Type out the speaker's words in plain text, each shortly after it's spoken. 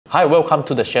Hi, welcome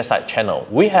to the Sharesight channel.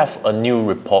 We have a new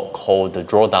report called the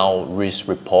Drawdown Risk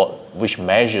Report, which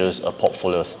measures a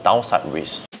portfolio's downside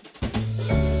risk.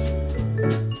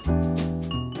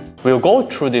 We'll go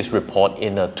through this report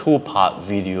in a two-part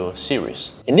video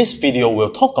series. In this video,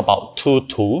 we'll talk about two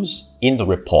tools in the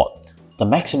report: the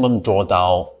maximum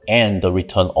drawdown and the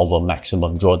return over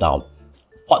maximum drawdown.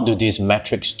 What do these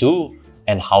metrics do,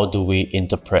 and how do we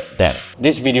interpret them?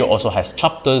 This video also has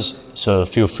chapters, so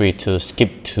feel free to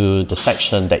skip to the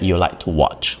section that you like to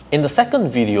watch. In the second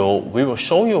video, we will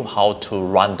show you how to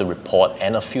run the report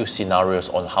and a few scenarios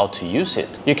on how to use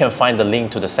it. You can find the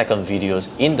link to the second videos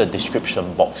in the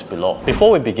description box below.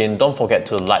 Before we begin, don't forget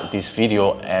to like this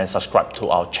video and subscribe to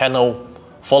our channel.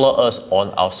 Follow us on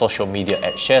our social media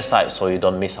at Sharesight so you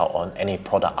don't miss out on any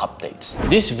product updates.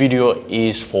 This video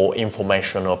is for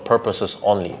informational purposes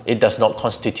only. It does not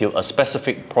constitute a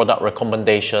specific product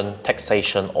recommendation,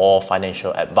 taxation, or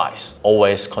financial advice.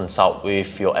 Always consult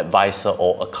with your advisor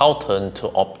or accountant to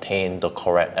obtain the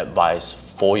correct advice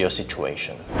for your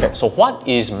situation. Okay, so what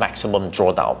is maximum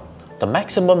drawdown? The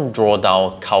maximum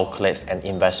drawdown calculates an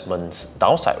investment's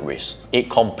downside risk. It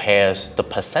compares the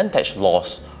percentage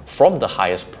loss from the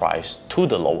highest price to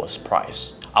the lowest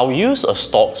price. I'll use a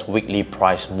stock's weekly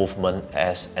price movement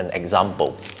as an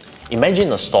example.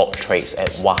 Imagine a stock trades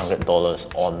at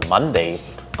 $100 on Monday,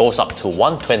 goes up to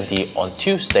 $120 on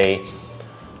Tuesday,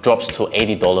 drops to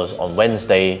 $80 on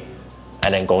Wednesday,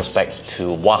 and then goes back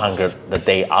to $100 the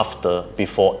day after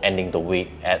before ending the week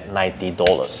at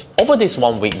 $90. Over this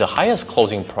 1 week, the highest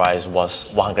closing price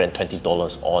was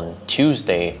 $120 on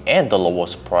Tuesday and the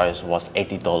lowest price was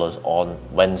 $80 on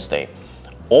Wednesday,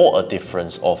 or a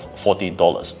difference of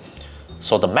 $40.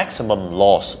 So the maximum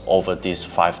loss over this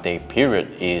 5-day period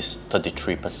is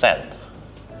 33%,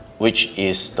 which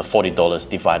is the $40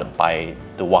 divided by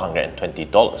the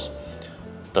 $120.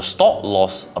 The stock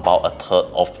lost about a third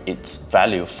of its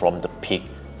value from the peak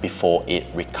before it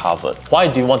recovered. Why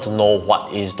do you want to know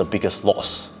what is the biggest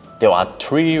loss? There are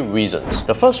three reasons.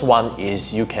 The first one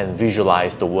is you can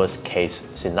visualize the worst case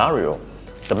scenario.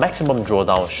 The maximum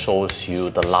drawdown shows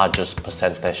you the largest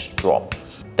percentage drop.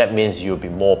 That means you'll be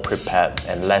more prepared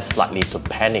and less likely to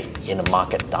panic in a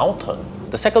market downturn.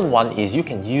 The second one is you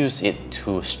can use it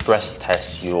to stress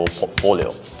test your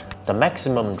portfolio. The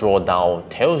maximum drawdown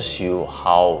tells you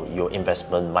how your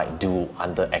investment might do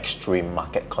under extreme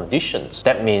market conditions.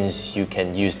 That means you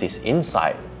can use this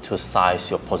insight to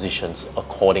size your positions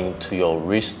according to your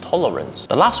risk tolerance.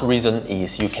 The last reason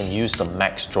is you can use the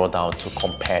max drawdown to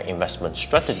compare investment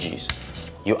strategies.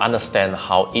 You understand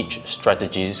how each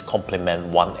strategies complement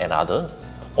one another,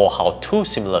 or how two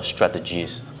similar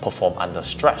strategies perform under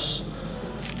stress.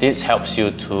 This helps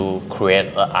you to create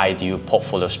an ideal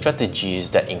portfolio strategies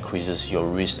that increases your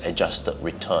risk-adjusted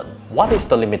return. What is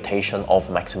the limitation of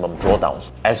maximum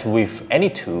drawdowns? As with any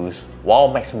tools, while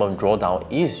maximum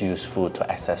drawdown is useful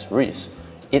to assess risk,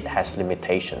 it has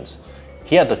limitations.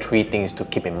 Here are the three things to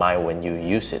keep in mind when you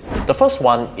use it. The first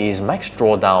one is max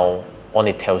drawdown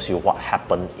only tells you what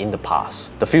happened in the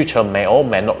past. The future may or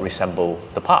may not resemble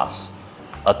the past.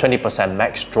 A 20%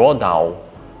 max drawdown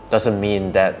doesn't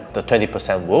mean that the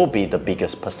 20% will be the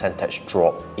biggest percentage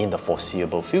drop in the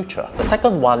foreseeable future. The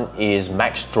second one is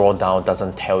max drawdown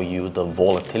doesn't tell you the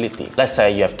volatility. Let's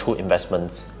say you have two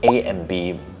investments, A and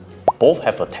B, both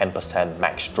have a 10%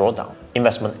 max drawdown.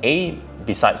 Investment A,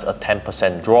 besides a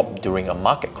 10% drop during a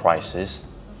market crisis,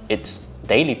 its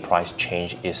daily price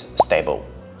change is stable,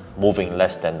 moving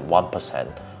less than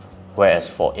 1%. Whereas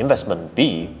for investment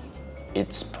B,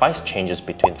 its price changes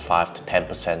between 5 to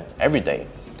 10% every day.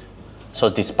 So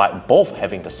despite both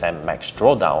having the same max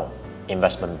drawdown,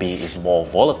 investment B is more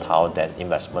volatile than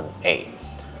investment A.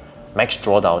 Max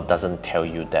drawdown doesn't tell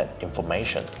you that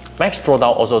information. Max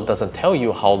drawdown also doesn't tell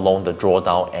you how long the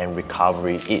drawdown and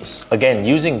recovery is. Again,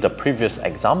 using the previous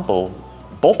example,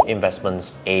 both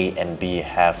investments A and B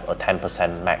have a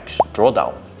 10% max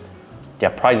drawdown. Their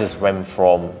prices went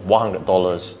from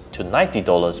 $100 to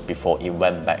 $90 before it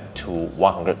went back to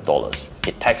 $100.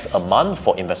 It takes a month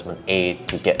for investment A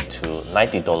to get to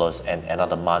 $90 and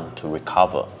another month to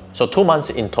recover. So 2 months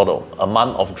in total, a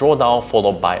month of drawdown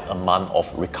followed by a month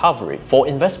of recovery. For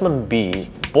investment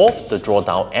B, both the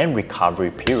drawdown and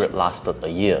recovery period lasted a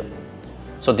year.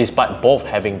 So despite both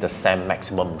having the same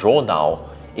maximum drawdown,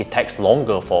 it takes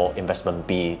longer for investment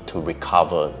B to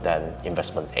recover than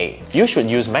investment A. You should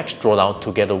use max drawdown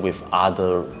together with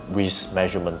other risk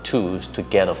measurement tools to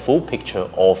get a full picture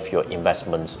of your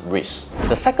investment's risk.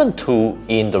 The second tool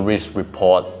in the risk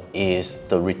report is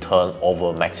the return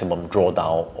over maximum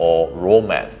drawdown, or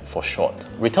RoMaD for short.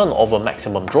 Return over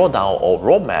maximum drawdown, or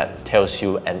RoMaD, tells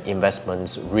you an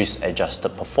investment's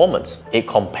risk-adjusted performance. It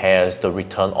compares the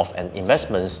return of an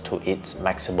investment to its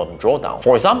maximum drawdown.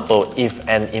 For example, if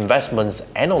an investment's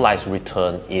annualized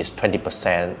return is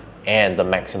 20% and the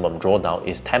maximum drawdown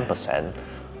is 10%,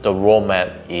 the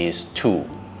RoMaD is 2.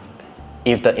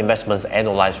 If the investment's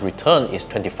annualized return is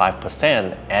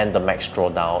 25% and the max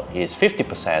drawdown is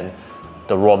 50%,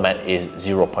 the RoMaD is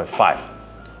 0.5.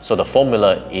 So the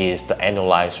formula is the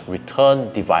annualized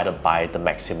return divided by the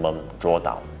maximum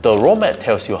drawdown. The RoMaD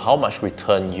tells you how much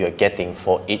return you're getting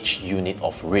for each unit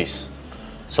of risk.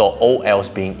 So all else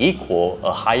being equal,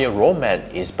 a higher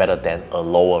RoMaD is better than a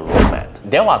lower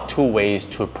RoMaD. There are two ways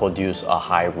to produce a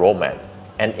high RoMaD.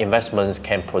 And investments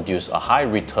can produce a high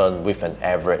return with an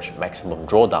average maximum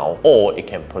drawdown, or it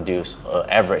can produce an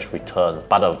average return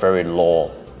but a very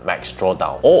low max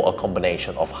drawdown, or a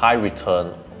combination of high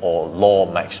return or low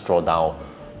max drawdown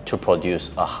to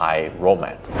produce a high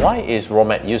RoMaD. Why is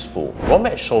RoMaD useful?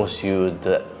 RoMaD shows you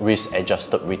the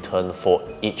risk-adjusted return for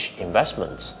each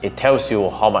investment. It tells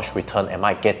you how much return am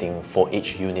I getting for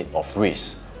each unit of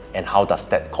risk, and how does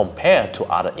that compare to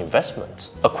other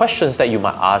investments? A question that you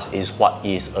might ask is, what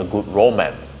is a good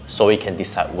RoMaD? So you can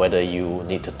decide whether you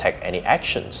need to take any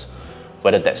actions,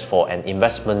 whether that's for an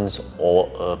investment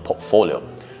or a portfolio.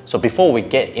 So before we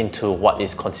get into what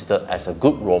is considered as a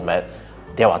good RoMaD,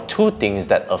 there are two things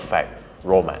that affect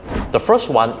RoMaD. The first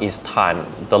one is time.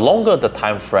 The longer the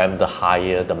time frame, the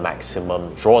higher the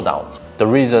maximum drawdown. The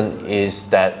reason is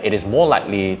that it is more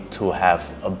likely to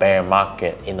have a bear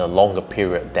market in a longer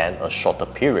period than a shorter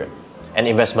period. And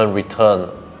investment return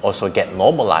also get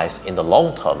normalized in the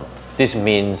long term. This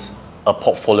means a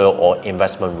portfolio or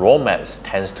investment RoMaD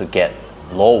tends to get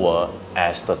lower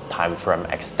as the time frame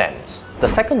extends. The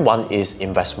second one is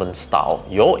investment style.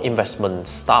 Your investment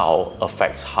style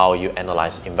affects how you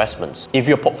analyze investments. If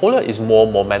your portfolio is more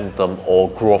momentum or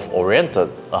growth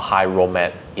oriented, a high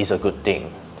RoMaD is a good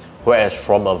thing. Whereas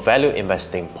from a value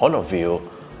investing point of view,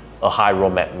 a high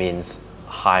RoMaD means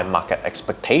high market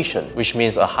expectation, which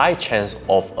means a high chance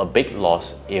of a big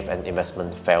loss if an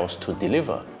investment fails to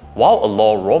deliver. While a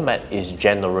low RoMaD is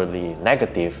generally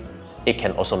negative, it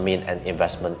can also mean an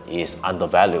investment is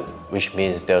undervalued, which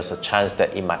means there's a chance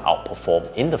that it might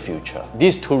outperform in the future.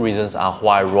 These two reasons are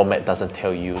why RoMaD doesn't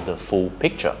tell you the full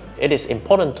picture. It is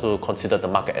important to consider the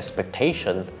market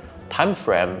expectation, time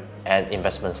frame, and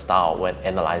investment style when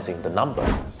analyzing the number.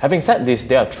 Having said this,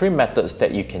 there are three methods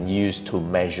that you can use to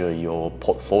measure your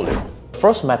portfolio. The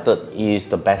first method is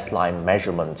the baseline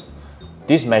measurement.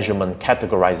 This measurement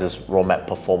categorizes RoMaD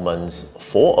performance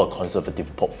for a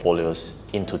conservative portfolios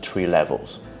into three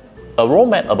levels. A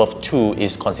RoMaD above 2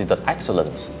 is considered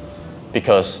excellent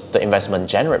because the investment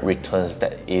generates returns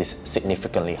that is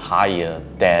significantly higher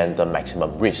than the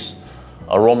maximum risk.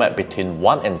 A RoMaD between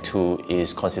 1 and 2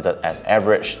 is considered as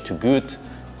average to good,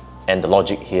 and the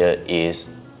logic here is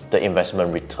the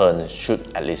investment return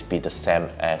should at least be the same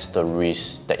as the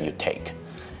risk that you take.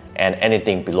 And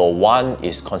anything below 1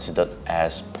 is considered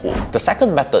as poor. The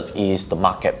second method is the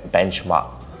market benchmark.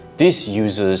 This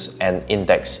uses an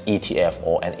index ETF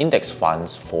or an index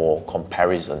funds for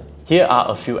comparison. Here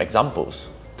are a few examples.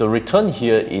 The return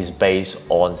here is based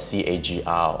on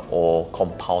CAGR, or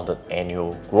compounded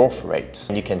annual growth rates.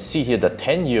 And you can see here the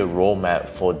 10-year RoMaD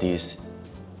for these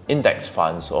index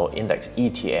funds or index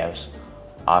ETFs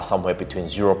are somewhere between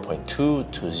 0.2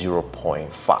 to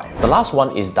 0.5. The last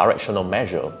one is directional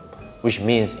measure, which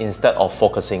means instead of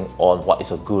focusing on what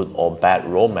is a good or bad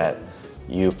RoMaD,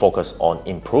 you focus on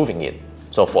improving it.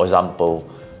 So for example,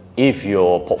 if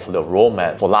your portfolio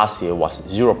RoMaD for last year was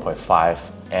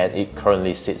 0.5 and it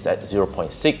currently sits at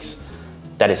 0.6,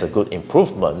 that is a good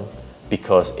improvement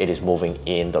because it is moving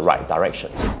in the right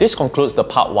directions. This concludes the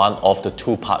part 1 of the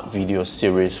 2-part video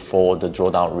series for the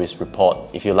Drawdown Risk Report.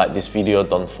 If you like this video,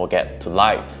 don't forget to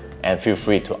like and feel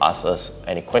free to ask us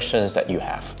any questions that you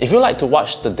have. If you'd like to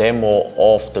watch the demo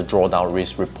of the Drawdown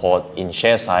Risk Report in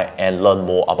Sharesight and learn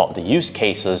more about the use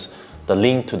cases, the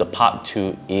link to the part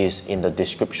 2 is in the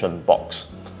description box.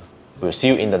 We'll see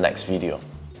you in the next video.